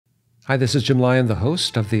Hi, this is Jim Lyon, the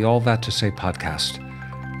host of the All That to Say podcast.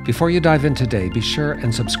 Before you dive in today, be sure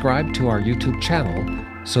and subscribe to our YouTube channel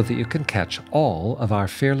so that you can catch all of our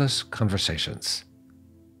fearless conversations.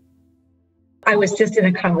 I was just in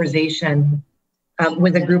a conversation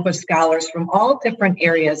with a group of scholars from all different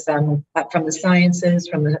areas, from the sciences,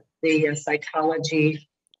 from the psychology.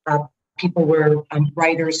 People were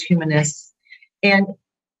writers, humanists, and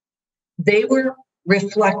they were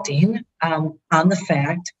reflecting on the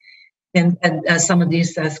fact, and some of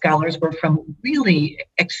these scholars were from really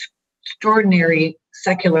extraordinary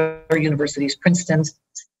secular universities, Princeton,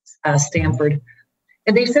 Stanford.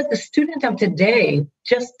 And they said the student of today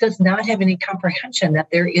just does not have any comprehension that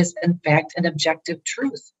there is, in fact, an objective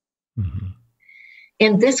truth. Mm-hmm.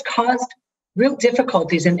 And this caused real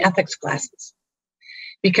difficulties in ethics classes.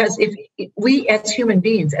 Because if we as human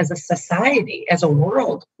beings, as a society, as a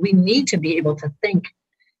world, we need to be able to think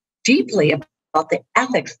deeply about the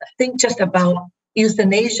ethics, think just about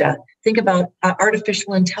euthanasia, think about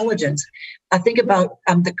artificial intelligence, think about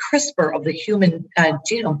the CRISPR of the human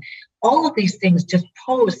genome. All of these things just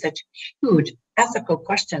pose such huge ethical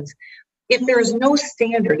questions. If there is no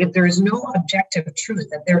standard, if there is no objective truth,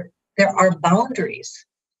 that there are boundaries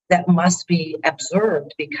that must be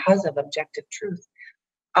observed because of objective truth,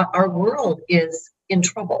 our world is in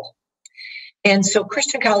trouble. And so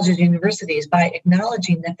Christian colleges and universities, by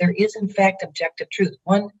acknowledging that there is, in fact, objective truth,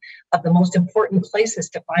 one of the most important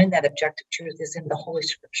places to find that objective truth is in the Holy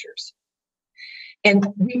Scriptures.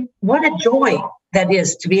 And what a joy that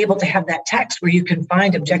is to be able to have that text where you can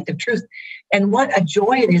find objective truth. And what a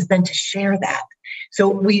joy it is then to share that. So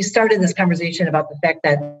we started this conversation about the fact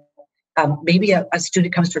that maybe a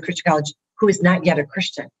student comes to a Christian college who is not yet a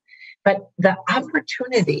Christian. But the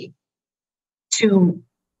opportunity to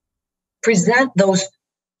present those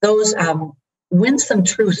winsome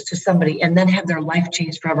truths to somebody and then have their life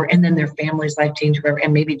changed forever, and then their family's life changed forever,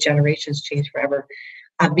 and maybe generations changed forever,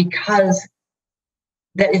 because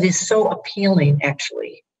that it is so appealing,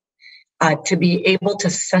 actually, to be able to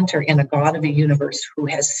center in a God of the universe who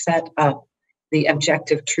has set up the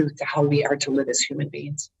objective truth to how we are to live as human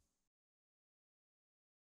beings.